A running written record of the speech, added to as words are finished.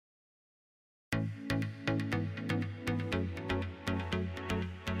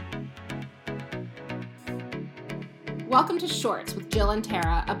Welcome to Shorts with Jill and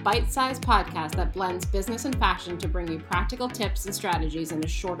Tara, a bite-sized podcast that blends business and fashion to bring you practical tips and strategies in a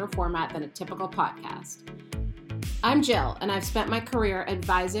shorter format than a typical podcast. I'm Jill, and I've spent my career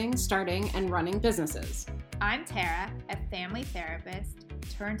advising, starting, and running businesses. I'm Tara, a family therapist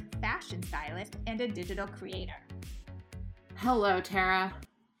turned fashion stylist and a digital creator. Hello, Tara.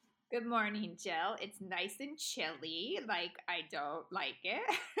 Good morning, Jill. It's nice and chilly. I don't like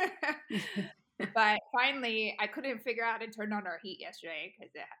it. But finally, I couldn't figure out how to turn on our heat yesterday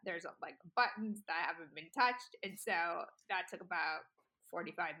because there's buttons that haven't been touched. And so that took about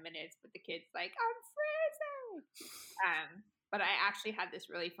 45 minutes. But the kid's like, I'm freezing. But I actually had this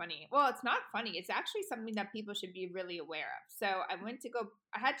really funny, well, it's not funny. It's actually something that people should be really aware of. So I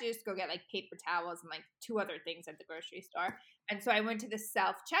had to just go get paper towels and two other things at the grocery store. And so I went to the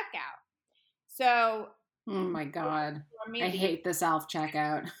self-checkout. So. Oh my God. I hate the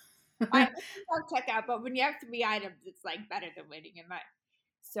self-checkout. I self-checkout, but when you have 3 items, it's better than waiting in line.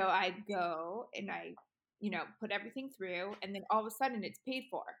 So I go and I, put everything through, and then all of a sudden it's paid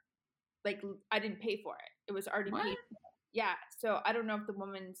for. I didn't pay for it. It was already paid for. Yeah. So I don't know if the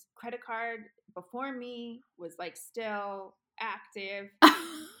woman's credit card before me was still active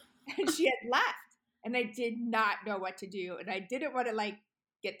and she had left, and I did not know what to do. And I didn't want to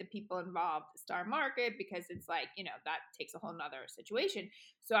get the people involved, Star Market, because it's that takes a whole nother situation.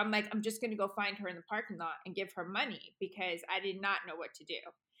 So I'm I'm just going to go find her in the parking lot and give her money because I did not know what to do.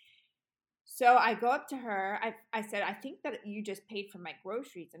 So I go up to her. I said, I think that you just paid for my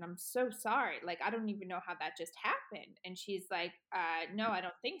groceries and I'm so sorry. I don't even know how that just happened. And she's like, no, I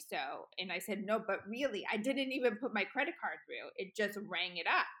don't think so. And I said, no, but really, I didn't even put my credit card through. It just rang it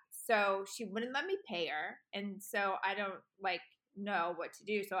up. So she wouldn't let me pay her. And so I don't know what to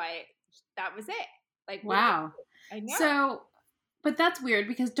do. So that was it. Wow. I know. So, but that's weird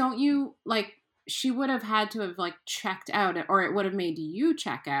because don't you she would have had to have checked out, or it would have made you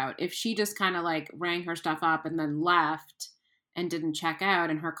check out if she just kind of rang her stuff up and then left and didn't check out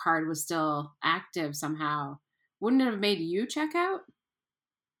and her card was still active somehow. Wouldn't it have made you check out?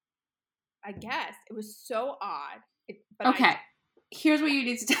 I guess. It was so odd. Okay. Here's what you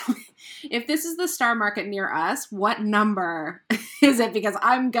need to tell me. If this is the Star Market near us, what number is it? Because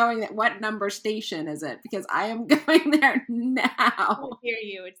I'm going there. What number station is it? Because I am going there now. I hear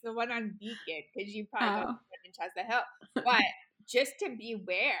you. It's the one on Beacon because you probably go in Chestnut Hill. But just to be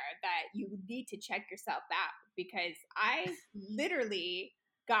aware that you need to check yourself out because I literally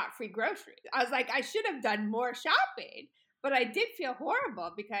got free groceries. I was I should have done more shopping. But I did feel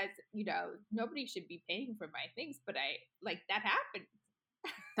horrible because, nobody should be paying for my things. But that happened.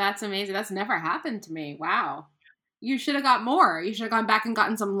 That's amazing. That's never happened to me. Wow. You should have got more. You should have gone back and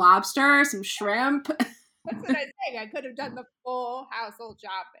gotten some lobster, some shrimp. That's what I'm saying. I could have done the full household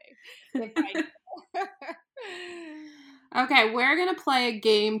shopping. Okay, we're going to play a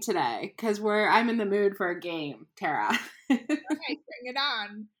game today because I'm in the mood for a game, Tara. Okay, bring it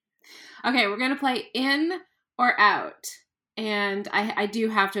on. Okay, we're going to play in or out. And I do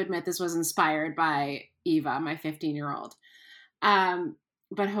have to admit this was inspired by Eva, my 15-year-old.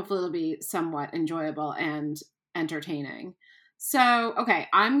 But hopefully it'll be somewhat enjoyable and entertaining. So, okay,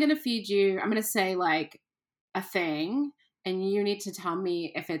 I'm going to feed you. I'm going to say a thing, and you need to tell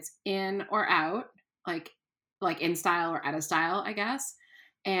me if it's in or out, like in style or out of style, I guess.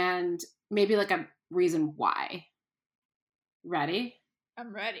 And maybe a reason why. Ready?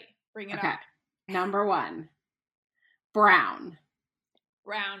 I'm ready. Bring it on. Okay. Number 1. Brown.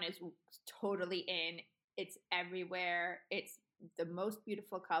 Brown is totally in. It's everywhere. It's the most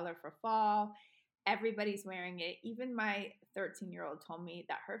beautiful color for fall. Everybody's wearing it. Even my 13-year-old told me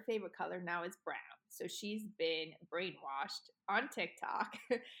that her favorite color now is brown. So she's been brainwashed on TikTok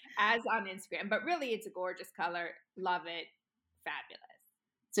as on Instagram. But really, it's a gorgeous color. Love it. Fabulous.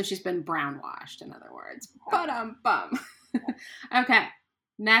 So she's been brown washed, in other words. Bum. Okay.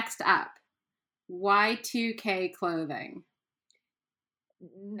 Next up. Y2K clothing.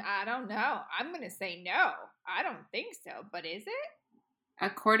 I don't know. I'm going to say no. I don't think so. But is it?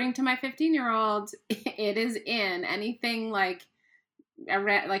 According to my 15-year-old, it is in. Anything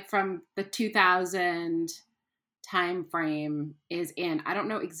from the 2000 time frame is in. I don't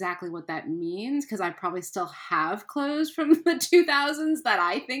know exactly what that means because I probably still have clothes from the 2000s that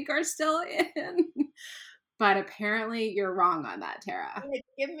I think are still in. But apparently you're wrong on that, Tara.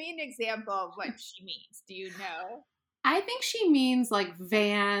 Give me an example of what she means. Do you know? I think she means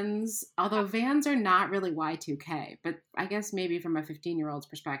Vans, although Vans are not really Y2K, but I guess maybe from a 15-year-old's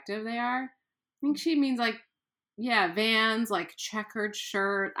perspective they are. I think she means Vans, checkered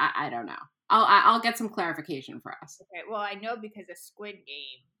shirt. I don't know. I'll get some clarification for us. Okay, well, I know because of Squid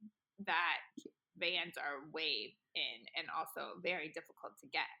Game that Vans are way in and also very difficult to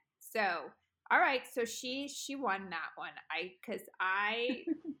get. So, all right, so she won that one. Because I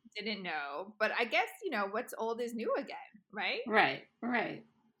didn't know, but I guess what's old is new again, right? Right, right.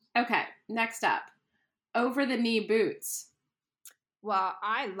 Okay, next up, over the knee boots. Well,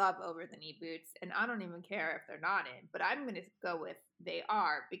 I love over the knee boots, and I don't even care if they're not in, but I'm going to go with they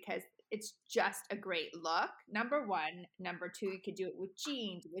are because it's just a great look. Number one. Number two, you could do it with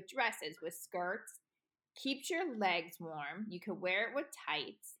jeans, with dresses, with skirts. Keeps your legs warm. You can wear it with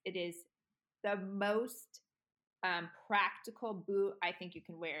tights. It is the most practical boot I think you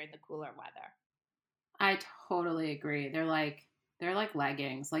can wear in the cooler weather. I totally agree. They're like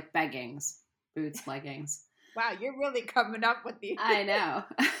leggings, like beggings, boots, leggings. Wow, you're really coming up with these. I know.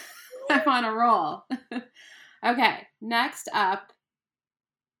 I'm on a roll. Okay, next up,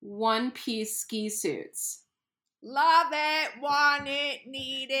 one-piece ski suits. Love it, want it,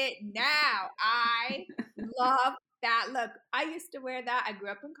 need it now. I love that look. I used to wear that. I grew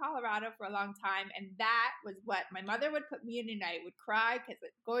up in Colorado for a long time, and that was what my mother would put me in, and I would cry because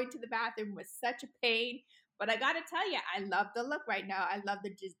going to the bathroom was such a pain. But I got to tell you, I love the look right now. I love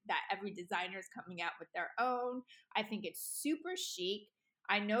that every designer is coming out with their own. I think it's super chic.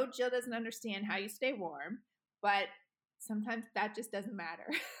 I know Jill doesn't understand how you stay warm, but sometimes that just doesn't matter.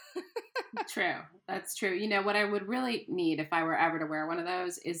 True. That's true. You know, what I would really need if I were ever to wear one of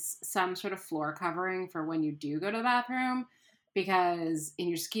those is some sort of floor covering for when you do go to the bathroom. Because in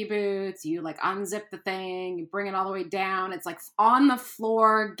your ski boots, you like unzip the thing, you bring it all the way down. It's like on the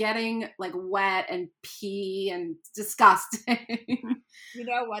floor, getting like wet and pee and disgusting. You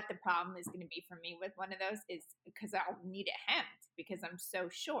know what the problem is going to be for me with one of those is because I'll need it hemmed because I'm so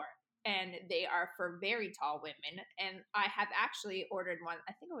short. And they are for very tall women. And I have actually ordered one,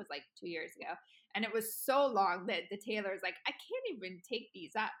 I think it was like 2 years ago. And it was so long that the tailor is like, I can't even take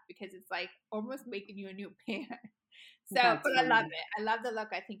these up because it's like almost making you a new pant. So, That's but funny. I love it. I love the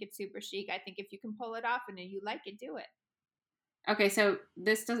look. I think it's super chic. I think if you can pull it off and you like it, do it. Okay, so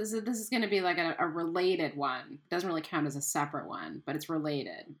this is going to be like a related one. It doesn't really count as a separate one, but it's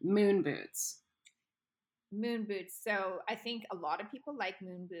related. Moon boots. Moon boots. So I think a lot of people like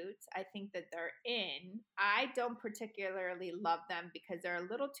moon boots. I think that they're in. I don't particularly love them because they're a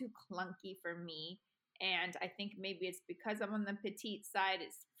little too clunky for me. And I think maybe it's because I'm on the petite side.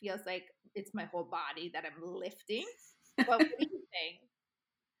 It feels like it's my whole body that I'm lifting. But what do you think?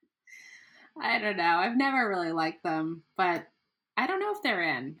 I don't know. I've never really liked them, but I don't know if they're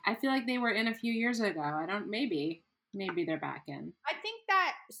in. I feel like they were in a few years ago. Maybe they're back in. I think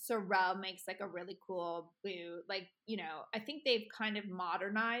that Sorel makes like a really cool boot. Like, I think they've kind of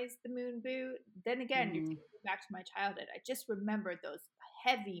modernized the moon boot. Then again, you're taking me back to my childhood. I just remembered those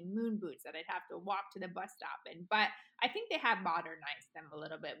heavy moon boots that I'd have to walk to the bus stop in. But I think they have modernized them a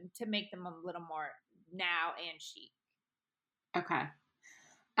little bit to make them a little more now and chic. Okay.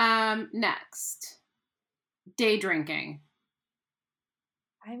 Next, day drinking.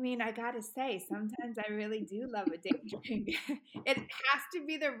 I mean, I gotta say, sometimes I really do love a day drink. It has to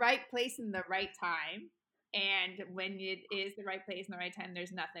be the right place and the right time. And when it is the right place and the right time,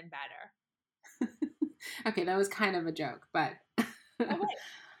 there's nothing better. Okay, that was kind of a joke, but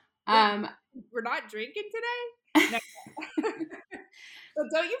we're not drinking today? No. So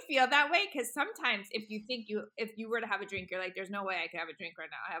don't you feel that way? Because sometimes if you were to have a drink, you're like, there's no way I could have a drink right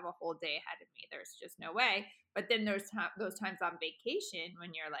now. I have a whole day ahead of me. There's just no way. But then there's those times on vacation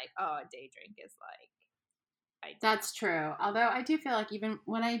when you're like, oh, a day drink is like. That's true. Although I do feel like even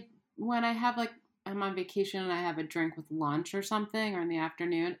when I have like I'm on vacation and I have a drink with lunch or something or in the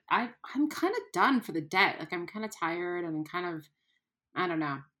afternoon, I'm kind of done for the day. Like I'm kind of tired and I'm kind of, I don't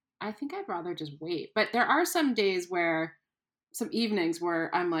know. I think I'd rather just wait. But there are some evenings where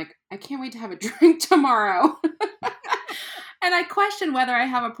I'm like, I can't wait to have a drink tomorrow. And I question whether I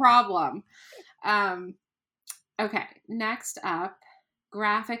have a problem. Okay, next up,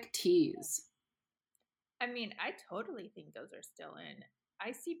 graphic tees. I mean, I totally think those are still in.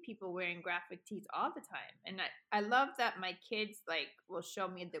 I see people wearing graphic tees all the time. And I love that my kids will show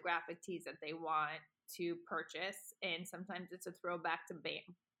me the graphic tees that they want to purchase. And sometimes it's a throwback to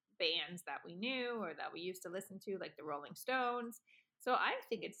bands that we knew or that we used to listen to, like the Rolling Stones. So I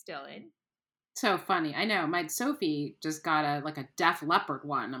think it's still in. So funny. I know. My Sophie just got a Def Leppard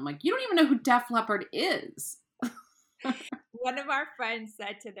one. I'm like, you don't even know who Def Leppard is. One of our friends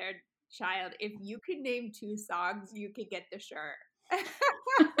said to their child, if you could name 2 songs, you could get the shirt. I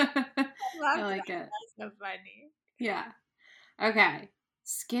like it. That's so funny. Yeah. Okay.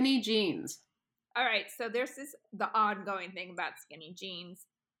 Skinny jeans. All right. So there's the ongoing thing about skinny jeans.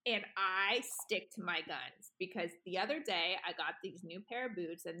 And I stick to my guns because the other day I got these new pair of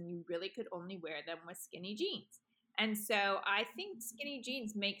boots and you really could only wear them with skinny jeans. And so I think skinny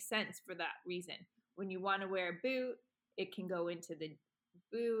jeans make sense for that reason. When you want to wear a boot, it can go into the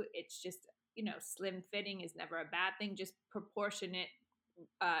boot. It's just, slim fitting is never a bad thing. Just proportion it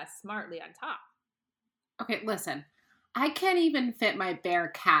smartly on top. Okay, listen. I can't even fit my bare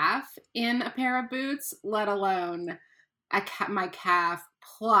calf in a pair of boots, let alone my calf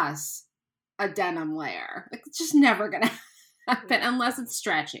plus a denim layer. Like, it's just never going to happen unless it's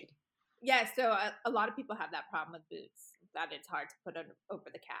stretchy. Yeah, so a lot of people have that problem with boots, that it's hard to put over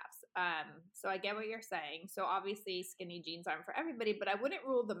the calves. So I get what you're saying. So obviously skinny jeans aren't for everybody, but I wouldn't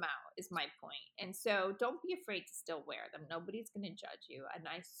rule them out is my point. And so don't be afraid to still wear them. Nobody's going to judge you. And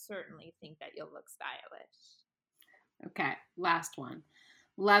I certainly think that you'll look stylish. Okay, last one.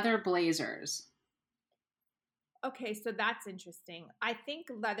 Leather blazers. Okay, so that's interesting. I think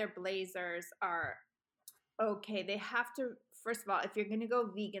leather blazers are okay. They have to, first of all, if you're going to go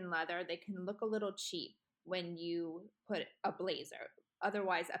vegan leather, they can look a little cheap when you put a blazer.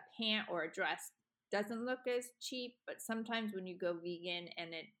 Otherwise, a pant or a dress doesn't look as cheap, but sometimes when you go vegan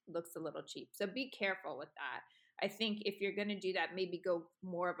and it looks a little cheap. So be careful with that. I think if you're going to do that, maybe go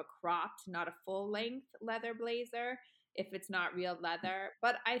more of a cropped, not a full length leather blazer if it's not real leather.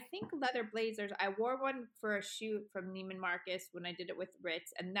 But I think leather blazers, I wore one for a shoot from Neiman Marcus when I did it with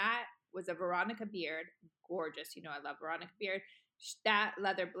Ritz, and that was a Veronica Beard. Gorgeous. I love Veronica Beard. That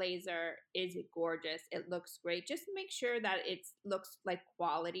leather blazer is gorgeous. It looks great. Just make sure that it looks like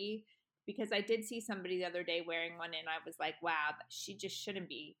quality, because I did see somebody the other day wearing one and I was like, wow, she just shouldn't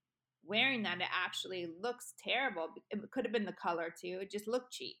be wearing that. It actually looks terrible. It could have been the color too. It just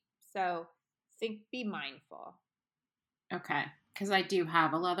looked cheap. So be mindful. Okay, because I do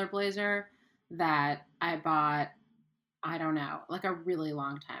have a leather blazer that I bought, I don't know, like a really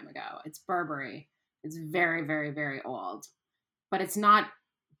long time ago. It's Burberry. It's very, very, very old. But it's not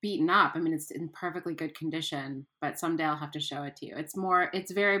beaten up. I mean, it's in perfectly good condition, but someday I'll have to show it to you. It's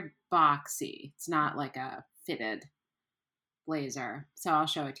very boxy. It's not like a fitted blazer. So I'll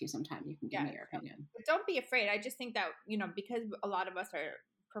show it to you sometime. You can give me your opinion. But don't be afraid. I just think that, because a lot of us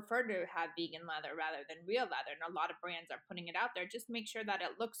prefer to have vegan leather rather than real leather, and a lot of brands are putting it out there, just make sure that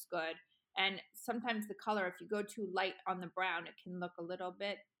it looks good. And sometimes the color, if you go too light on the brown, it can look a little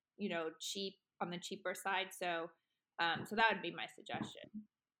bit, cheap, on the cheaper side. So that would be my suggestion.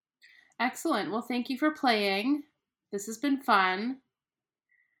 Excellent. Well, thank you for playing. This has been fun.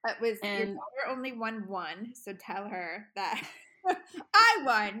 Your daughter only won one, so tell her that I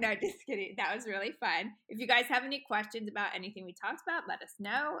won. No, just kidding. That was really fun. If you guys have any questions about anything we talked about, let us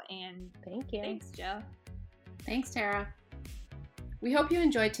know. And thank you. Thanks, Jill. Thanks, Tara. We hope you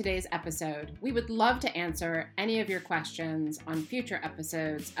enjoyed today's episode. We would love to answer any of your questions on future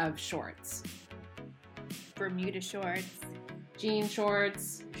episodes of Shorts. Bermuda shorts, jean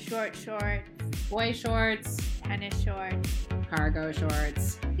shorts, short shorts, boy shorts, tennis shorts, cargo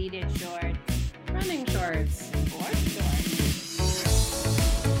shorts, pleated shorts, running shorts, board shorts.